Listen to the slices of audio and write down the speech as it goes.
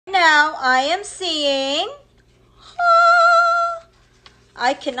now I am seeing.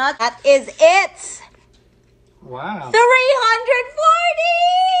 I cannot. That is it. Wow. 340!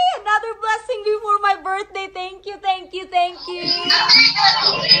 Another blessing before my birthday. Thank you, thank you, thank you.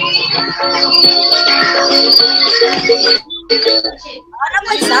 Ano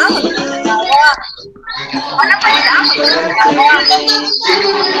pa sound? Ano pa sound?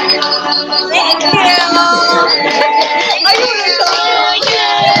 Thank you. Ayun ito.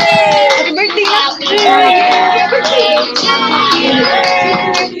 Happy birthday na.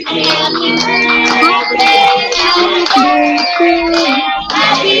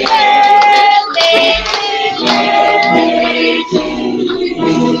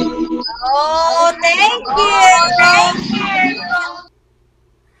 Oh, thank you. Thank you.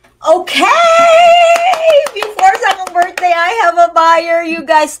 Okay! Before sa akong birthday, I have a buyer, you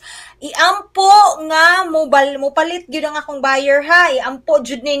guys. Iampo nga, mo palit gyud ang akong buyer, ha? Iampo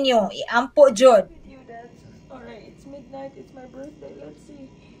jud ninyo. Iampo jud. Alright, it's midnight. It's my birthday. Let's see.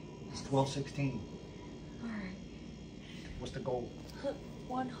 It's 12:16. Alright. What's the goal?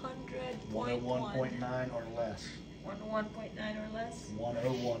 100.1. 101.9 or less. 101.9 or less.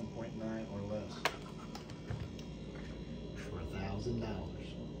 101.9 or less. For $1,000.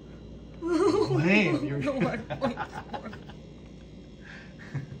 Man, you're 1.4.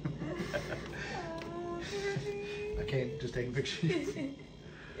 I can't just take pictures.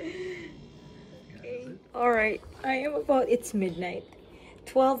 Okay. Alright. I am about, it's midnight.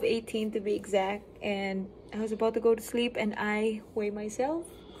 12:18 to be exact. And I was about to go to sleep and I weigh myself.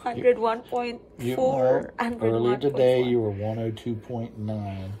 101.4. You are earlier today. 101.4. You were 102.9,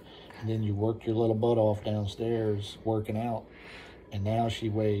 and then you worked your little butt off downstairs working out, and now she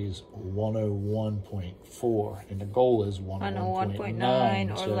weighs 101.4, and the goal is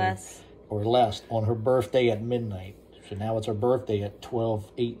 101.9 or less. Or less on her birthday at midnight. So now it's her birthday at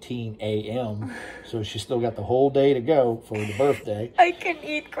 12:18 a.m. So she's still got the whole day to go for the birthday. I can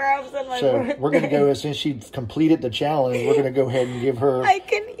eat crabs on my birthday. So we're going to go, since she completed the challenge, we're going to go ahead and give her I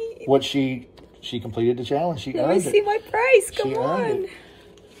can eat. what she completed the challenge. She Let me earned see it. my price. Come She on.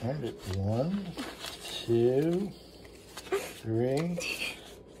 earned it. 1, 2, 3,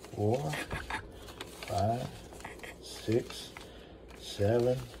 4, 5, 6,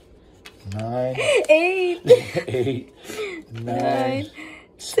 7, 9, 8, 8, 9, 9,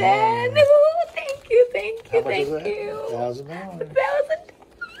 10. 10. Oh, thank you, thank How you, much is thank that? you. $1,000. 1,000.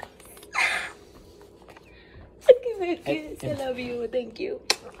 Okay, I love you. Thank you.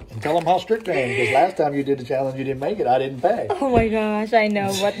 And tell them how strict I am, because last time you did the challenge, you didn't make it. I didn't pay. Oh my gosh, I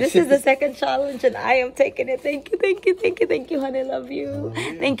know. But this is the second challenge and I am taking it. Thank you, thank you, thank you, thank you, honey. Love you.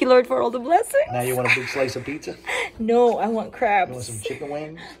 Thank you, Lord, for all the blessings. Now you want a big slice of pizza? No, I want crabs. You want some chicken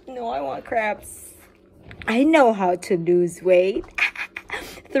wings? No, I want crabs. I know how to lose weight.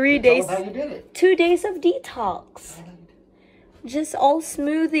 3 days. Tell them how you did it. 2 days of detox. Just all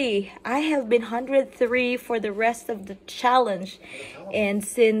smoothie. I have been 103 for the rest of the challenge. And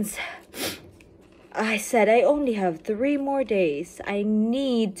since I said I only have 3 more days, I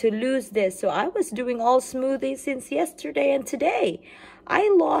need to lose this. So I was doing all smoothie since yesterday and today. I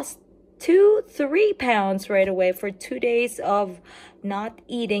lost 2-3 pounds right away for 2 days of not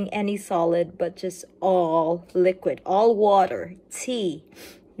eating any solid, but just all liquid, all water, tea,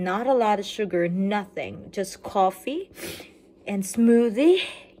 not a lot of sugar, nothing, just coffee and smoothie,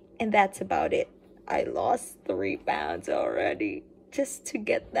 and that's about it. I lost 3 pounds already just to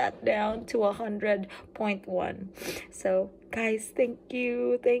get that down to 100.1. So guys, thank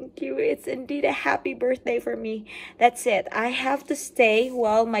you, it's indeed a happy birthday for me. That's it. I have to stay,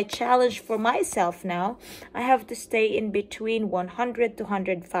 well, my challenge for myself now, I have to stay in between 100 to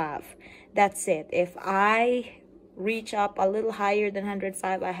 105. That's it. If I reach up a little higher than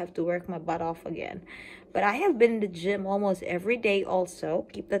 105, I have to work my butt off again. But I have been in the gym almost every day also.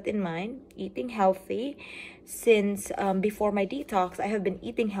 Keep that in mind. Eating healthy. Since before my detox, I have been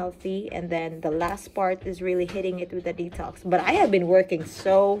eating healthy. And then the last part is really hitting it with the detox. But I have been working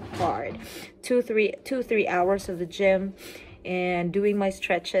so hard. 2-3 hours of the gym. And doing my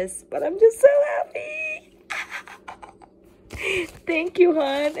stretches. But I'm just so happy. Thank you,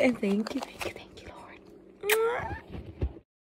 hon. And thank you, Lord.